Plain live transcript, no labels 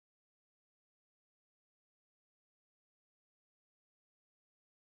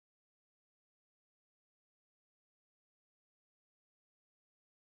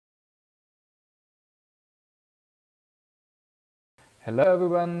Hello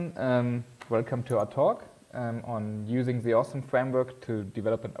everyone, welcome to our talk on using the OSM framework to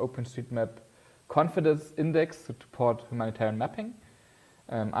develop an OpenStreetMap confidence index to support humanitarian mapping.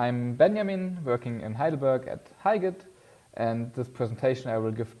 I'm Benjamin, working in Heidelberg at HiGit, and this presentation I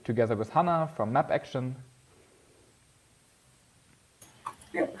will give together with Hannah from Map Action.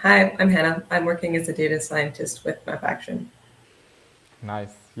 Hi, I'm Hannah. I'm working as a data scientist with Map Action.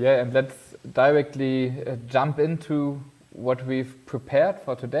 Nice. Yeah, and let's directly jump into what we've prepared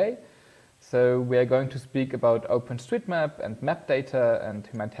for today. So we are going to speak about OpenStreetMap and map data and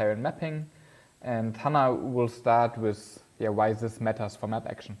humanitarian mapping. And Hannah will start with why this matters for Map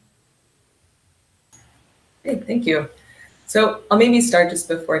Action. Great, thank you. So I'll maybe start just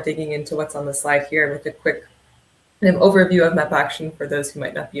before digging into what's on the slide here with a quick kind of overview of Map Action for those who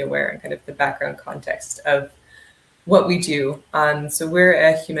might not be aware and kind of the background context of what we do. So we're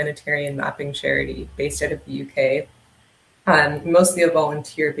a humanitarian mapping charity based out of the UK. Mostly a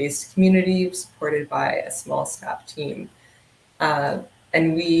volunteer-based community supported by a small staff team. And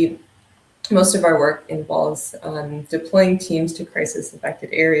most of our work involves deploying teams to crisis-affected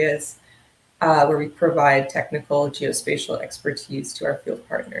areas where we provide technical geospatial expertise to our field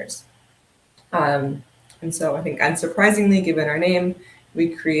partners. And so I think unsurprisingly, given our name, we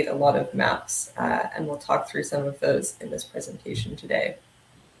create a lot of maps, and we'll talk through some of those in this presentation today.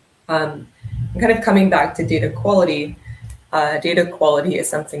 Kind of coming back to data quality is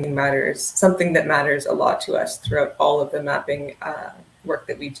something that matters a lot to us throughout all of the mapping work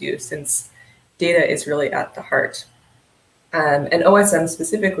that we do, since data is really at the heart. And OSM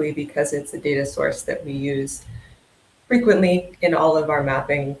specifically, because it's a data source that we use frequently in all of our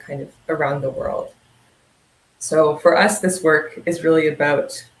mapping kind of around the world. So for us, this work is really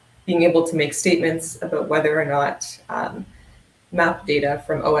about being able to make statements about whether or not map data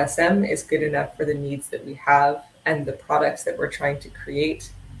from OSM is good enough for the needs that we have and the products that we're trying to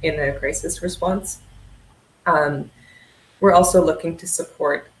create in a crisis response. We're also looking to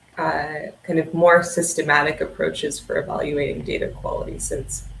support kind of more systematic approaches for evaluating data quality,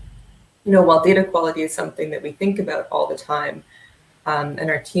 since, while data quality is something that we think about all the time, and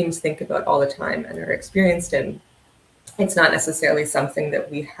our teams think about all the time and are experienced in, it's not necessarily something that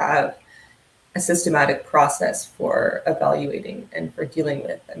we have a systematic process for evaluating and for dealing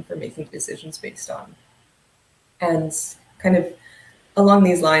with and for making decisions based on. And kind of along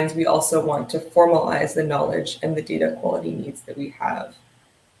these lines, we also want to formalize the knowledge and the data quality needs that we have.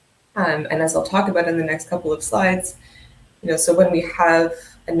 And as I'll talk about in the next couple of slides, so when we have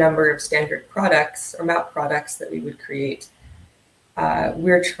a number of standard products or map products that we would create,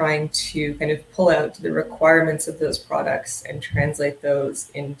 we're trying to kind of pull out the requirements of those products and translate those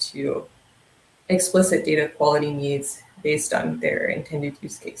into explicit data quality needs based on their intended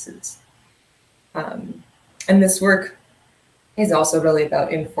use cases. And this work is also really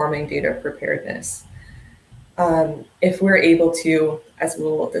about informing data preparedness. If we're able to, as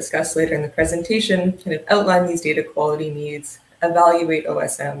we'll discuss later in the presentation, kind of outline these data quality needs, evaluate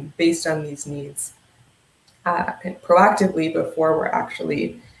OSM based on these needs, proactively before we're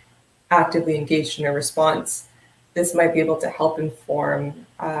actually actively engaged in a response, this might be able to help inform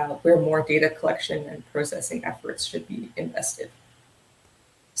where more data collection and processing efforts should be invested.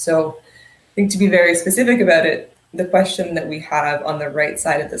 So I think to be very specific about it, the question that we have on the right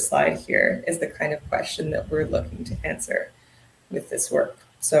side of the slide here is the kind of question that we're looking to answer with this work.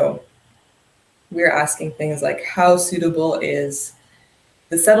 So we're asking things like, how suitable is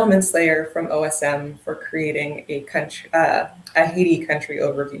the settlements layer from OSM for creating a Haiti country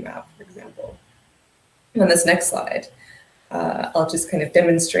overview map, for example? And on this next slide, I'll just kind of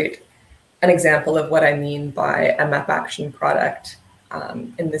demonstrate an example of what I mean by a map action product.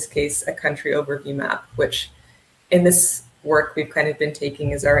 In this case, a country overview map, which in this work we've kind of been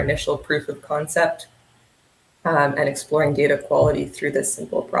taking as our initial proof of concept and exploring data quality through this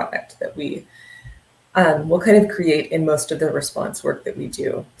simple product that we will kind of create in most of the response work that we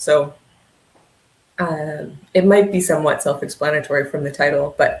do. So it might be somewhat self-explanatory from the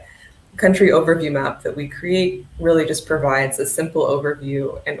title, but country overview map that we create really just provides a simple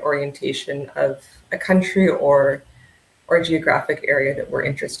overview and orientation of a country or geographic area that we're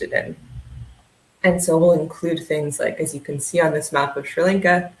interested in. And so we'll include things like, as you can see on this map of Sri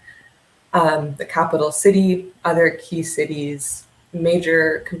Lanka, the capital city, other key cities,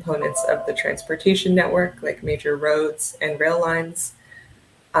 major components of the transportation network, like major roads and rail lines,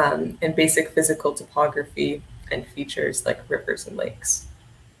 and basic physical topography and features like rivers and lakes.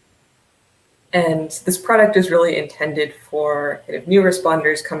 And this product is really intended for kind of new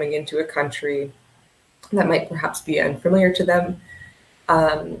responders coming into a country that might perhaps be unfamiliar to them,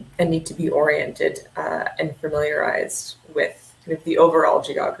 and need to be oriented and familiarized with kind of the overall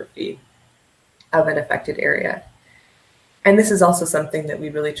geography of an affected area. And this is also something that we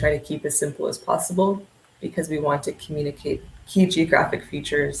really try to keep as simple as possible, because we want to communicate key geographic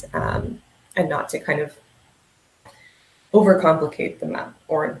features and not to kind of overcomplicate the map.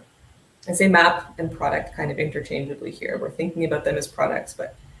 Or I say map and product kind of interchangeably here. We're thinking about them as products,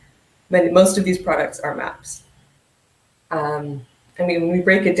 but most of these products are maps. I mean, when we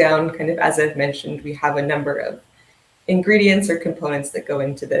break it down, kind of as I've mentioned, we have a number of ingredients or components that go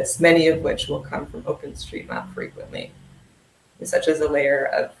into this, many of which will come from OpenStreetMap frequently, such as a layer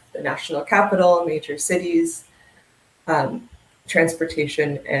of the national capital, major cities,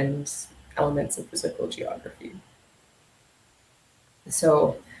 transportation, and elements of physical geography.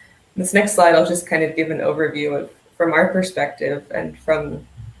 So this next slide, I'll just kind of give an overview of, from our perspective and from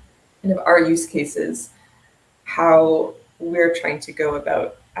kind of our use cases, how we're trying to go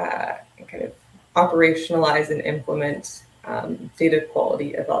about and kind of operationalize and implement data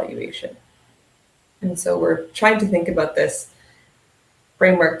quality evaluation. And so we're trying to think about this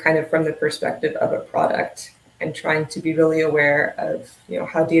framework kind of from the perspective of a product, and trying to be really aware of, you know,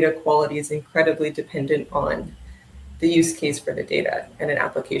 how data quality is incredibly dependent on the use case for the data and an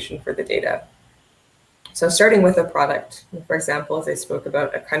application for the data. So starting with a product, for example, as I spoke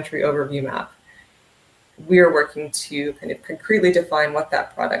about a country overview map, we are working to kind of concretely define what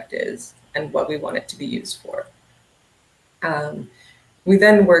that product is and what we want it to be used for. We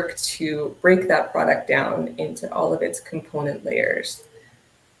then work to break that product down into all of its component layers.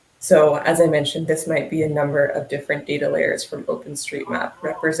 So as I mentioned, this might be a number of different data layers from OpenStreetMap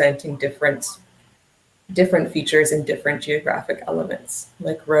representing different features and different geographic elements,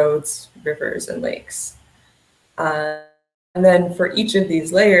 like roads, rivers, and lakes. And then for each of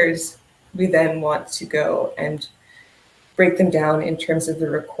these layers, we then want to go and break them down in terms of the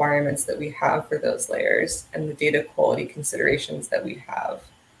requirements that we have for those layers and the data quality considerations that we have.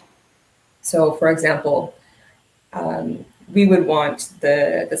 So for example, we would want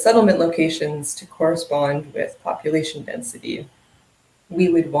the settlement locations to correspond with population density. We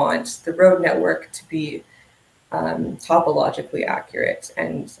would want the road network to be topologically accurate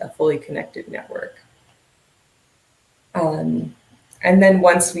and a fully connected network. And then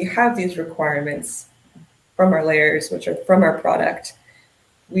once we have these requirements from our layers, which are from our product,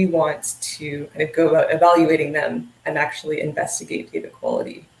 we want to kind of go about evaluating them and actually investigate data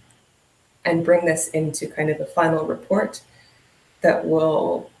quality and bring this into kind of a final report that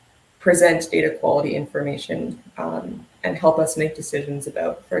will present data quality information and help us make decisions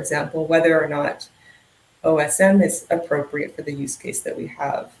about, for example, whether or not OSM is appropriate for the use case that we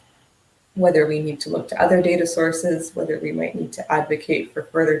have, whether we need to look to other data sources, whether we might need to advocate for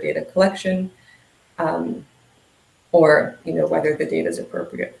further data collection, or whether the data is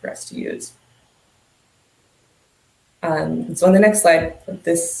appropriate for us to use. So on the next slide,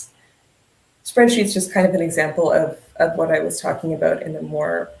 this spreadsheet is just kind of an example of what I was talking about in a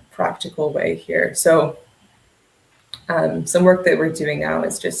more practical way here. So some work that we're doing now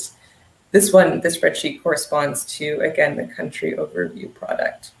is just this spreadsheet corresponds to, again, the country overview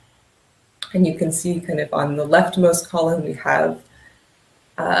product. And you can see kind of on the leftmost column, we have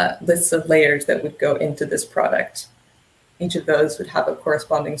lists of layers that would go into this product. Each of those would have a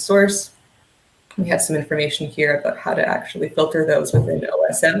corresponding source. We have some information here about how to actually filter those within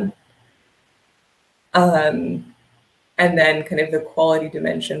OSM. And then kind of the quality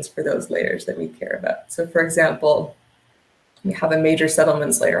dimensions for those layers that we care about. So for example, we have a major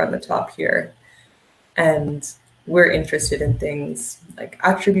settlements layer on the top here. And we're interested in things like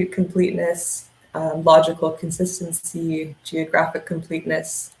attribute completeness, logical consistency, geographic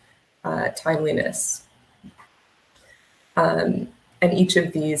completeness, timeliness. And each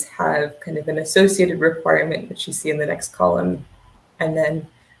of these have kind of an associated requirement, which you see in the next column, and then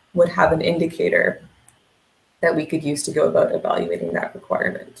would have an indicator that we could use to go about evaluating that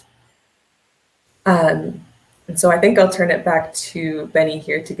requirement. And so I think I'll turn it back to Benny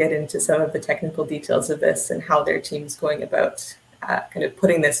here to get into some of the technical details of this and how their team's going about kind of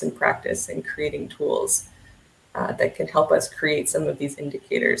putting this in practice and creating tools that can help us create some of these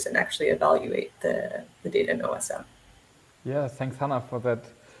indicators and actually evaluate the data in OSM. Yeah, thanks, Hannah, for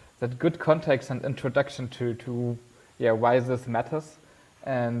that good context and introduction to why this matters.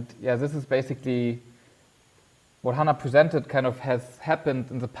 And yeah, this is basically what Hannah presented kind of has happened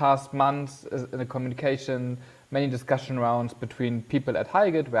in the past months in a communication, many discussion rounds between people at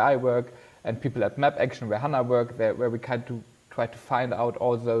Highgate, where I work, and people at Map Action, where Hannah worked, where we kind of try to find out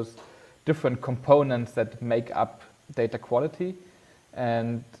all those different components that make up data quality.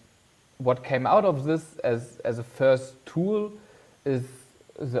 And what came out of this as a first tool is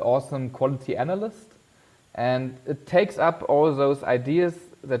the awesome quality analyst. And it takes up all those ideas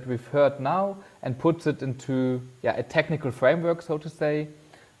that we've heard now and puts it into a technical framework, so to say,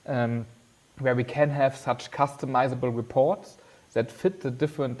 where we can have such customizable reports that fit the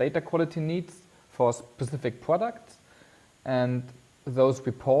different data quality needs for specific products. And those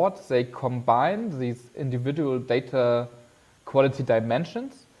reports, they combine these individual data quality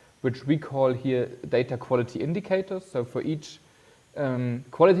dimensions, which we call here data quality indicators. So for each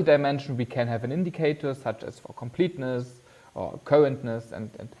quality dimension, we can have an indicator, such as for completeness or currentness and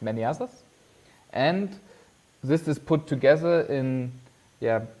many others. And this is put together in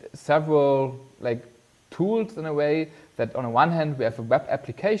several tools in a way that on the one hand we have a web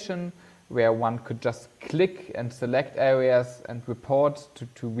application where one could just click and select areas and reports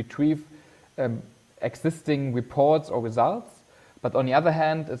to retrieve existing reports or results. But on the other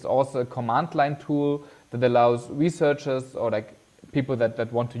hand, it's also a command line tool that allows researchers or people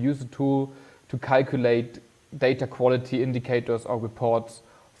that want to use the tool to calculate data quality indicators or reports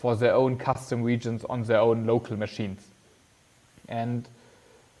for their own custom regions on their own local machines. And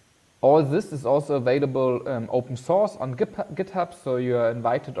all this is also available open source on GitHub, so you are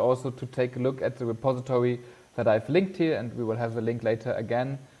invited also to take a look at the repository that I've linked here, and we will have the link later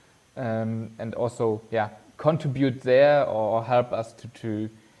again, and also contribute there or help us to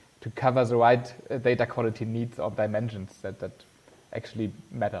cover the right data quality needs or dimensions that actually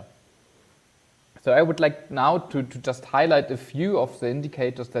matter. So I would like now to just highlight a few of the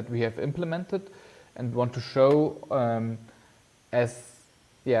indicators that we have implemented and want to show as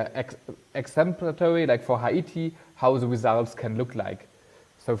exemplary, like for Haiti, how the results can look like.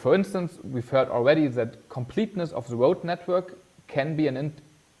 So for instance, we've heard already that completeness of the road network can be an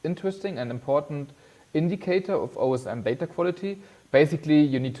interesting and important indicator of OSM data quality. Basically,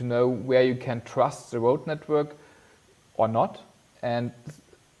 you need to know where you can trust the road network or not. And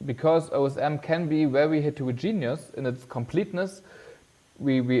because OSM can be very heterogeneous in its completeness,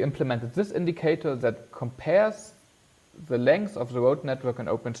 we implemented this indicator that compares the length of the road network on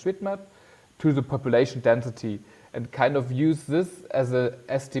OpenStreetMap to the population density and kind of use this as an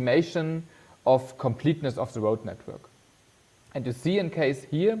estimation of completeness of the road network. And you see in case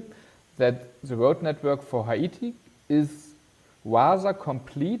here that the road network for Haiti is rather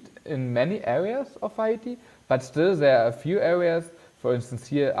complete in many areas of Haiti, but still there are a few areas, for instance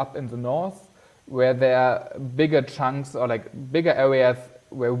here up in the north, where there are bigger chunks or bigger areas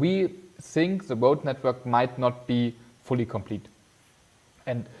where we think the road network might not be fully complete.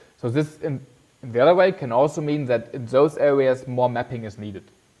 And so this in the other way can also mean that in those areas more mapping is needed.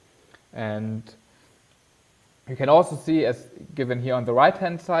 And you can also see, as given here on the right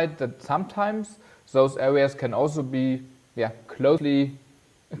hand side, that sometimes those areas can also be close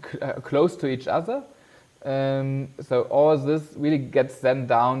to each other. So all this really gets then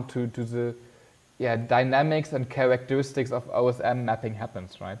down to the dynamics and characteristics of OSM mapping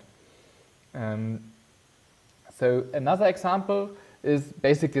happens, right? So another example is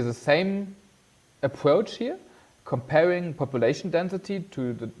basically the same approach here, comparing population density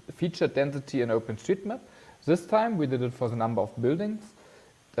to the feature density in OpenStreetMap. This time we did it for the number of buildings.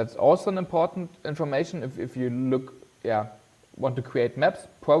 That's also an important information if you want to create maps.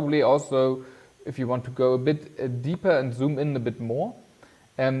 Probably also if you want to go a bit deeper and zoom in a bit more.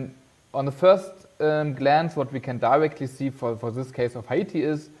 On the first glance, what we can directly see for this case of Haiti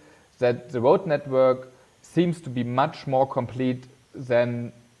is that the road network seems to be much more complete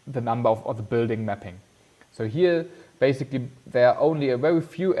than the number of or the building mapping. So here, basically, there are only a very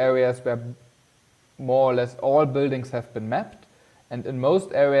few areas where more or less all buildings have been mapped, and in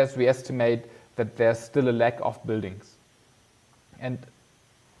most areas we estimate that there's still a lack of buildings. And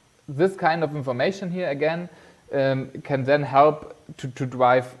this kind of information here again can then help to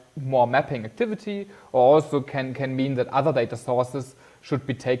drive more mapping activity, or also can mean that other data sources should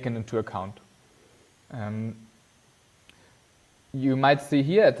be taken into account. You might see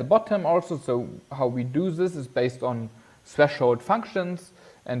here at the bottom also, so how we do this is based on threshold functions,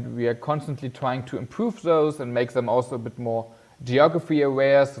 and we are constantly trying to improve those and make them also a bit more geography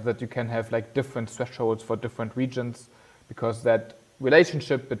aware, so that you can have different thresholds for different regions, because that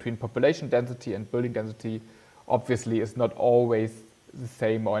relationship between population density and building density obviously is not always the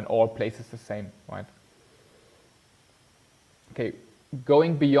same or in all places the same, right? Okay,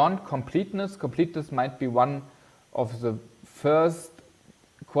 going beyond completeness might be one of the first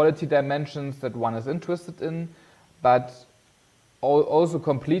quality dimensions that one is interested in, but also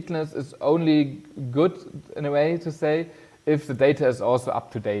completeness is only good in a way to say if the data is also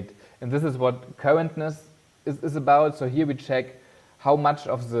up to date. And this is what currentness is about. So here we check how much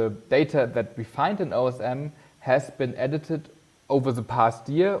of the data that we find in OSM has been edited over the past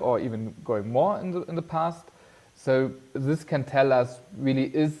year or even going more in the past. So this can tell us really,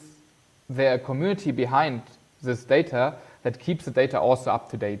 is there a community behind this data that keeps the data also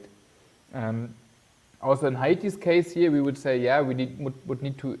up to date? Also in Haiti's case here, we would say, yeah, we would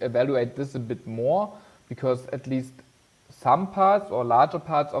need to evaluate this a bit more, because at least some parts or larger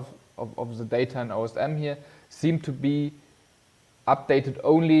parts of the data in OSM here seem to be updated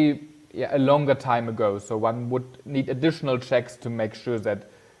only a longer time ago. So one would need additional checks to make sure that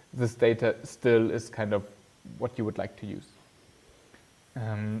this data still is kind of what you would like to use.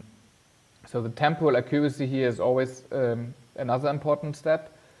 So the temporal accuracy here is always another important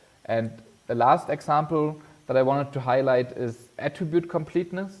step. And the last example that I wanted to highlight is attribute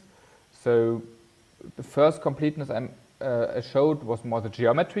completeness. So the first completeness I showed was more the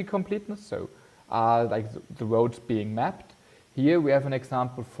geometry completeness, so like the roads being mapped. Here we have an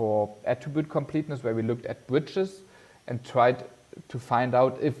example for attribute completeness where we looked at bridges and tried to find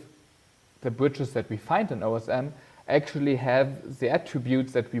out if the bridges that we find in OSM actually have the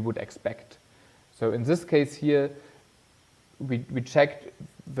attributes that we would expect. So in this case here, we checked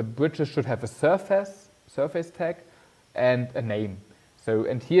the bridges should have a surface tag and a name. So,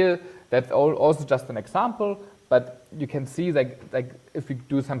 and here that's also just an example, but you can see like if we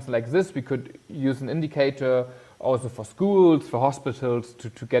do something like this, we could use an indicator also for schools, for hospitals,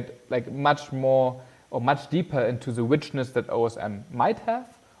 to get like much more or much deeper into the richness that OSM might have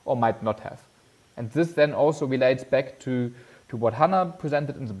or might not have. And this then also relates back to what Hannah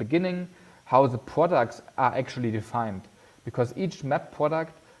presented in the beginning, how the products are actually defined. Because each map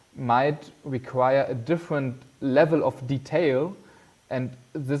product might require a different level of detail, and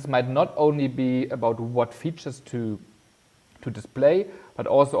this might not only be about what features to display, but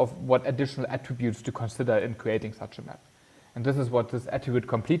also of what additional attributes to consider in creating such a map. And this is what this attribute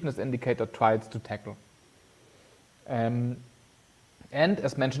completeness indicator tries to tackle. And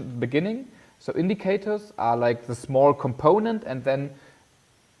as mentioned at the beginning, so indicators are like the small component, and then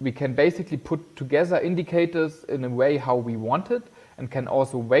we can basically put together indicators in a way how we want it, and can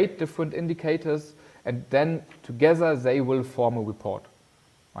also weight different indicators, and then together they will form a report,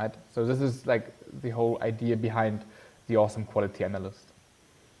 right? So this is like the whole idea behind the awesome quality analyst.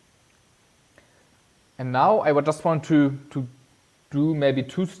 And now I would just want to do maybe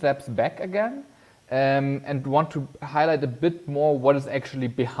 2 steps back again, and want to highlight a bit more what is actually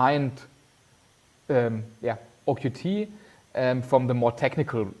behind OQT from the more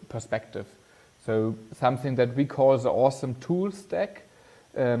technical perspective. So something that we call the awesome tool stack.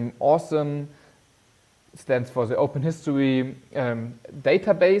 Awesome stands for the Open History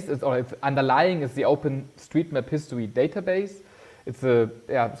database, or it's underlying is the OpenStreetMap history database. It's a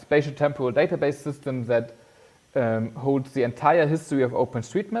spatial temporal database system that holds the entire history of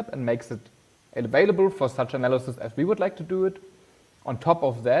OpenStreetMap and makes it available for such analysis as we would like to do it. On top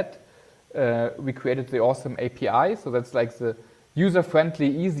of that, we created the awesome API, so that's like the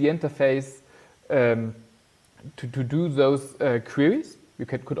user-friendly, easy interface to do those queries. You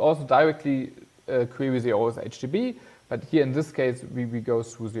could also directly query the OSHGB, but here in this case we go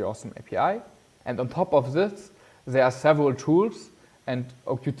through the awesome API. And on top of this, there are several tools, and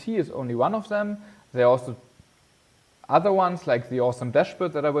OQT is only one of them. There are also other ones like the awesome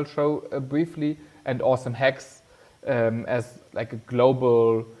dashboard that I will show briefly, and awesome hex as like a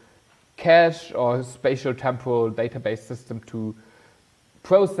global cache or spatial temporal database system to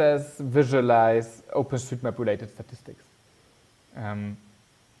process, visualize OpenStreetMap related statistics. And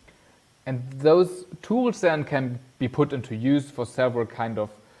those tools then can be put into use for several kind of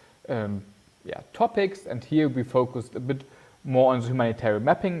topics, and here we focused a bit more on the humanitarian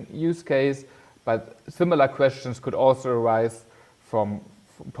mapping use case, but similar questions could also arise from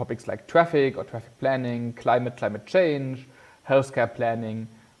topics like traffic or traffic planning, climate change, healthcare planning,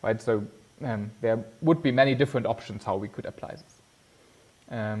 right? So there would be many different options how we could apply this.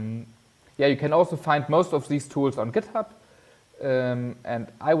 You can also find most of these tools on GitHub, and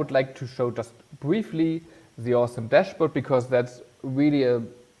I would like to show just briefly the awesome dashboard, because that's really a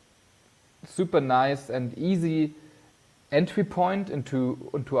super nice and easy entry point into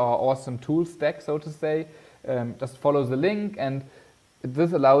our awesome tool stack, so to say. Just follow the link, and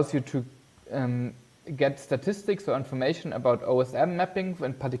this allows you to get statistics or information about OSM mapping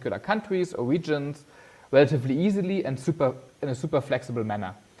in particular countries or regions relatively easily and in a super flexible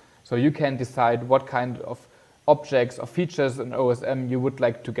manner. So you can decide what kind of objects or features in OSM you would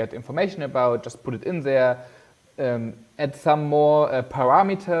like to get information about, just put it in there, add some more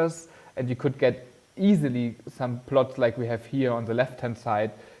parameters, and you could get easily some plots like we have here on the left-hand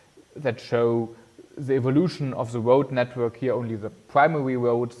side that show the evolution of the road network, here only the primary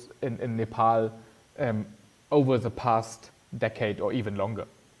roads in Nepal over the past decade or even longer.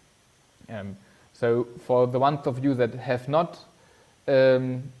 So for the ones of you that have not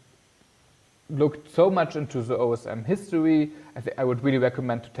looked so much into the OSM history, I would really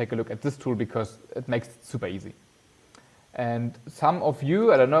recommend to take a look at this tool because it makes it super easy. And some of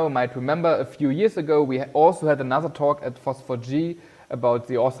you, I don't know, might remember a few years ago, we also had another talk at FOSS4G about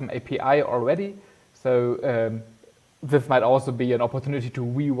the OSM API already. So this might also be an opportunity to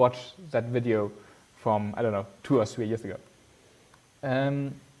re-watch that video from, I don't know, 2 or 3 years ago.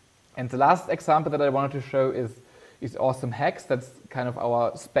 And the last example that I wanted to show is OSM HEX. That's kind of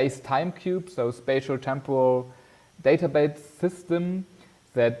our space-time cube, so spatial temporal database system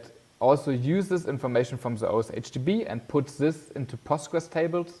that also uses information from the OSHDB and puts this into Postgres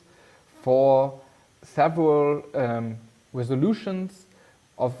tables for several resolutions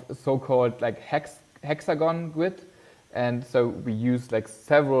of so-called like hexagon grid. And so we use like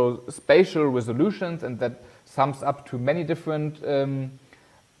several spatial resolutions, and that sums up to many different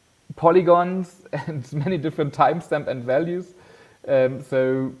polygons and many different timestamp and values.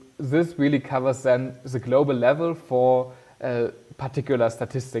 So this really covers then the global level for particular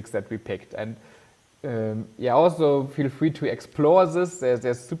statistics that we picked. And yeah, also feel free to explore this.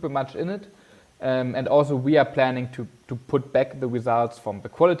 There's super much in it. And also we are planning to put back the results from the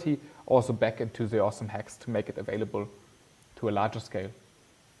quality also back into the OSM HEX to make it available to a larger scale.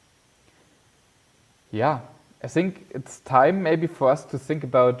 Yeah, I think it's time maybe for us to think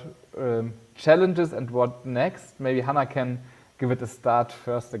about challenges and what next. Maybe Hannah can give it a start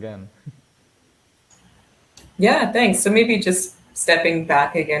first again. Yeah, thanks. So maybe just stepping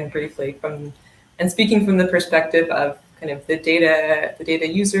back again briefly and speaking from the perspective of kind of the data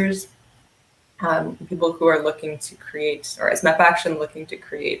users, people who are looking to create, or as MapAction looking to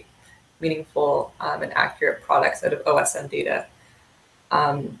create meaningful and accurate products out of OSM data.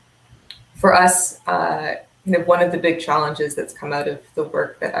 For us, kind of one of the big challenges that's come out of the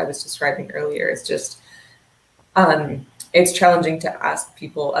work that I was describing earlier is just it's challenging to ask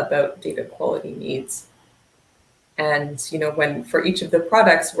people about data quality needs. And when for each of the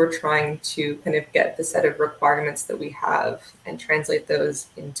products, we're trying to kind of get the set of requirements that we have and translate those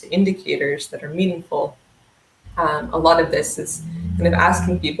into indicators that are meaningful. A lot of this is kind of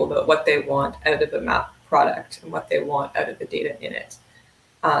asking people about what they want out of a map product and what they want out of the data in it.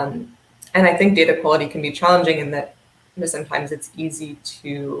 And I think data quality can be challenging in that sometimes it's easy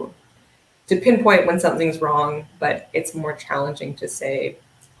to pinpoint when something's wrong, but it's more challenging to say,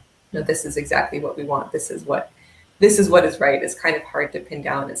 this is exactly what we want. This is what is right. It's kind of hard to pin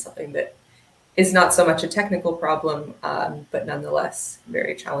down. It's something that is not so much a technical problem, but nonetheless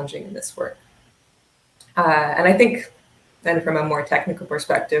very challenging in this work. And I think then from a more technical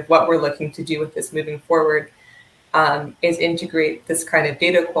perspective, what we're looking to do with this moving forward is integrate this kind of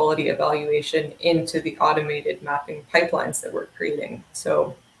data quality evaluation into the automated mapping pipelines that we're creating.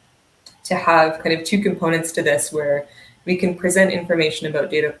 So to have kind of two components to this where we can present information about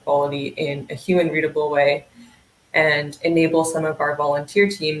data quality in a human readable way and enable some of our volunteer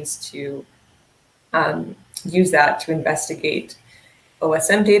teams to use that to investigate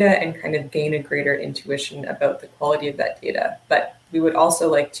OSM data and kind of gain a greater intuition about the quality of that data. But we would also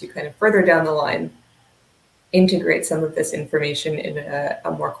like to kind of further down the line integrate some of this information in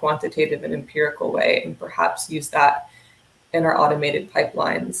a more quantitative and empirical way, and perhaps use that in our automated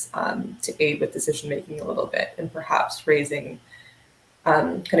pipelines to aid with decision making a little bit, and perhaps raising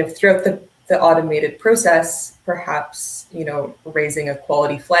kind of throughout the automated process, perhaps raising a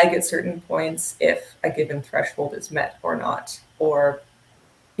quality flag at certain points if a given threshold is met or not, or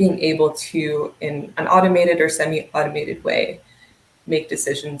being able to, in an automated or semi-automated way, make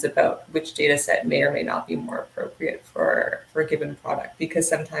decisions about which data set may or may not be more appropriate for a given product. Because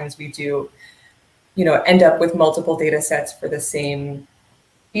sometimes we do, end up with multiple data sets for the same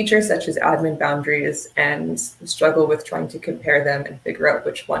features, such as admin boundaries, and struggle with trying to compare them and figure out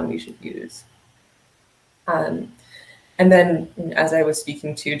which one we should use. And then, as I was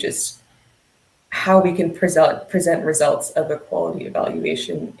speaking to, just how we can present results of a quality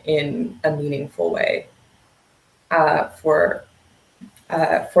evaluation in a meaningful way for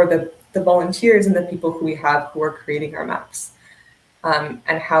the volunteers and the people who we have who are creating our maps. And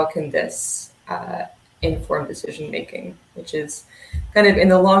how can this inform decision making, which is kind of in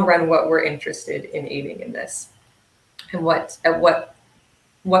the long run what we're interested in aiding in this, and what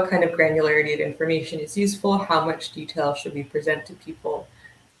kind of granularity of information is useful, how much detail should we present to people,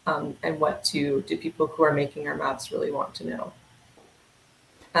 and what do people who are making our maps really want to know.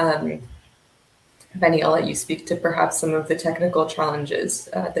 Benny, I'll let you speak to perhaps some of the technical challenges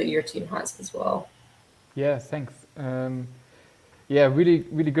that your team has as well. Yeah, thanks. Yeah, really,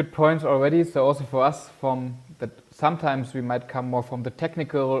 really good points already. So also for us, from that, sometimes we might come more from the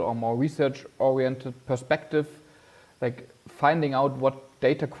technical or more research-oriented perspective. Like finding out what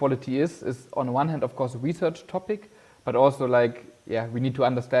data quality is on one hand, of course, a research topic, but also like, yeah, we need to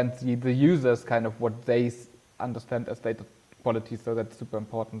understand the users kind of what they understand as data quality. So that's super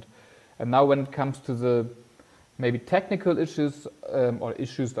important. And now when it comes to the maybe technical issues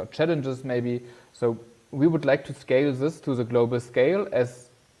or challenges maybe, so we would like to scale this to the global scale as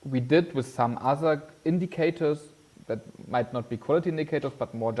we did with some other indicators that might not be quality indicators,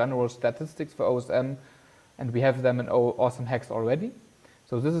 but more general statistics for OSM, and we have them in Awesome Hacks already.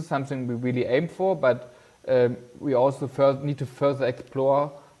 So this is something we really aim for, but we also need to further explore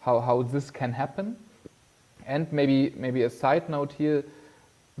how this can happen. And maybe a side note here,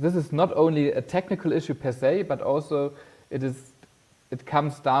 this is not only a technical issue per se, but also it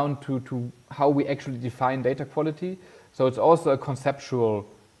comes down to how we actually define data quality. So it's also a conceptual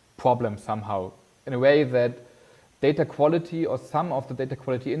problem somehow, in a way that data quality or some of the data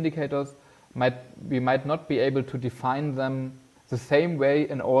quality indicators we might not be able to define them the same way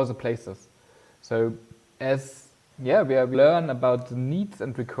in all the places. So as we learn about the needs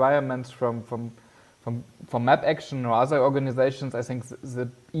and requirements from Map Action or other organizations, I think the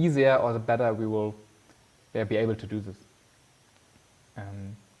easier or the better we will be able to do this.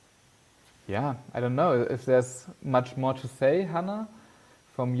 Yeah, I don't know if there's much more to say, Hannah,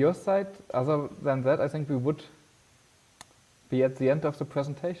 from your side. Other than that, I think we would be at the end of the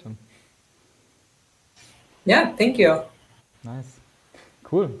presentation. Yeah, thank you. Nice.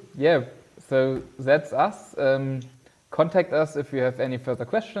 Cool. Yeah, so that's us. Contact us if you have any further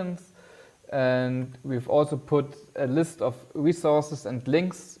questions. And we've also put a list of resources and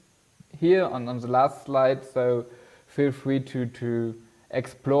links here on the last slide. So feel free to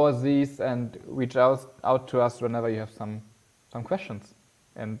explore these and reach out to us whenever you have some questions.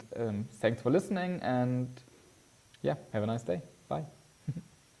 And thanks for listening, and yeah, have a nice day. Bye.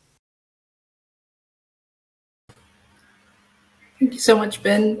 Thank you so much,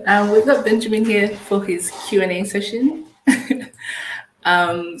 Ben. We've got Benjamin here for his Q&A session.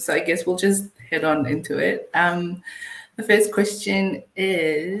 So I guess we'll just head on into it. The first question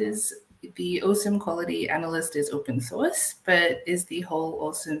is, the OSM quality analyst is open source, but is the whole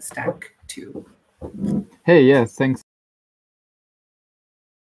OSM stack too? Hey, yes, thanks.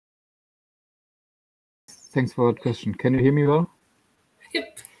 Thanks for that question. Can you hear me well?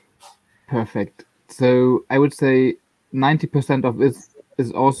 Yep. Perfect. So I would say 90% of it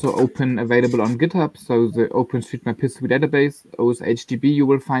is also open, available on GitHub. So the OpenStreetMap history database, OSHDB, you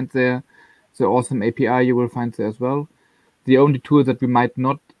will find there. The Awesome API you will find there as well. The only tool that we might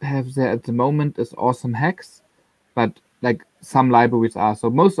not have there at the moment is Awesome Hacks, but like some libraries are.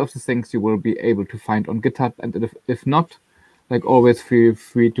 So most of the things you will be able to find on GitHub, and if not, like always feel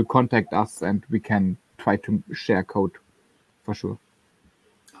free to contact us and we can try to share code for sure.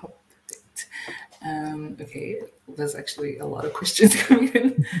 Oh, perfect. Okay, there's actually a lot of questions coming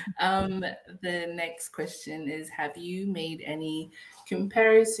in. The next question is, have you made any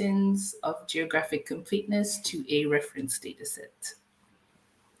comparisons of geographic completeness to a reference data set?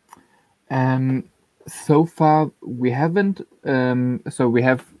 So far we haven't. So we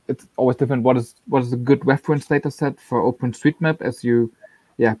have, it's always different what is a good reference data set for OpenStreetMap, as you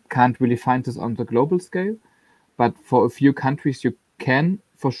can't really find this on the global scale. But for a few countries you can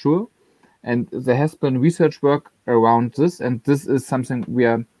for sure. And there has been research work around this, and this is something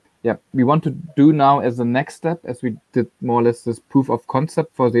we want to do now as a next step, as we did more or less this proof of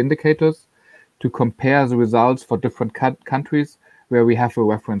concept for the indicators, to compare the results for different countries where we have a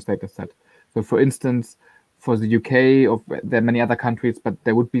reference data set. So for instance, for the UK, or there are many other countries, but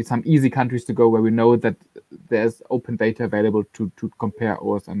there would be some easy countries to go where we know that there's open data available to compare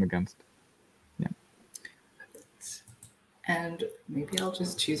OSM against. And maybe I'll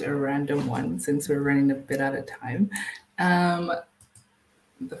just choose a random one since we're running a bit out of time.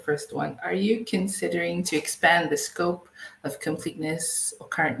 The first one, are you considering to expand the scope of completeness or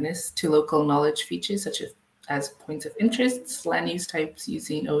currentness to local knowledge features such as points of interest, land use types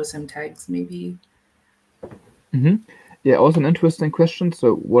using OSM tags maybe? Mm-hmm. Yeah, also an interesting question.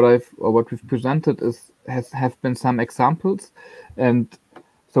 So what we've presented have been some examples, and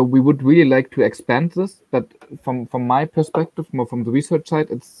so we would really like to expand this, but from my perspective, more from the research side,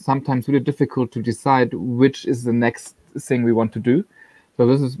 it's sometimes really difficult to decide which is the next thing we want to do. So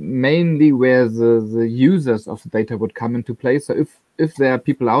this is mainly where the users of the data would come into play. So if there are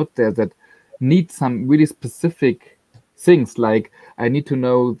people out there that need some really specific things, like I need to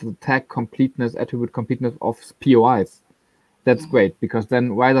know the tag completeness, attribute completeness of POIs, that's great, because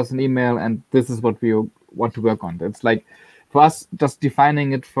then write us an email and this is what we want to work on. It's like for us, just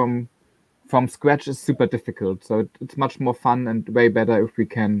defining it from scratch is super difficult. So it's much more fun and way better if we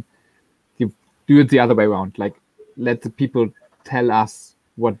can do it the other way around. Like, let the people tell us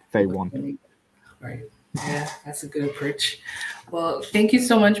what they want. Right. Yeah, that's a good approach. Well, thank you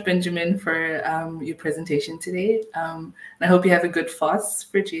so much, Benjamin, for your presentation today. And I hope you have a good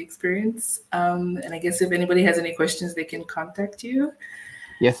FOSS4G experience. And I guess if anybody has any questions, they can contact you.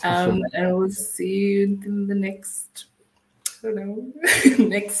 Yes, for sure. And we'll see you in the next, I don't know,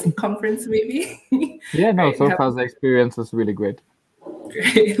 next conference maybe. Yeah, no, Right, so far the experience is really great.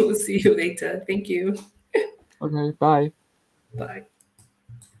 Great. We'll see you later. Thank you. Okay, bye. Bye.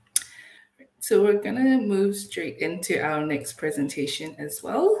 So we're going to move straight into our next presentation as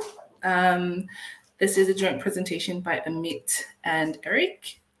well. This is a joint presentation by Amit and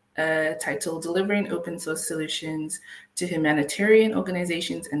Eric, titled Delivering Open Source Solutions to Humanitarian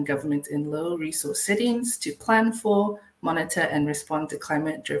Organizations and Governments in Low Resource Settings to Plan for, Monitor, and Respond to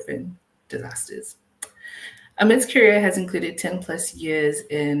Climate-Driven Disasters. Amit's career has included 10 plus years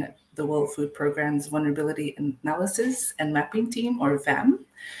in the World Food Programme's Vulnerability Analysis and Mapping Team, or VAM,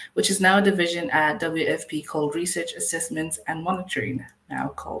 which is now a division at WFP called Research Assessments and Monitoring, now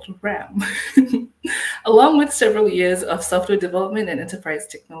called RAM, along with several years of software development and enterprise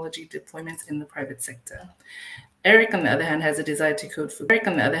technology deployments in the private sector. Eric, on the other hand, has a desire to code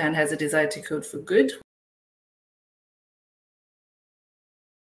for good.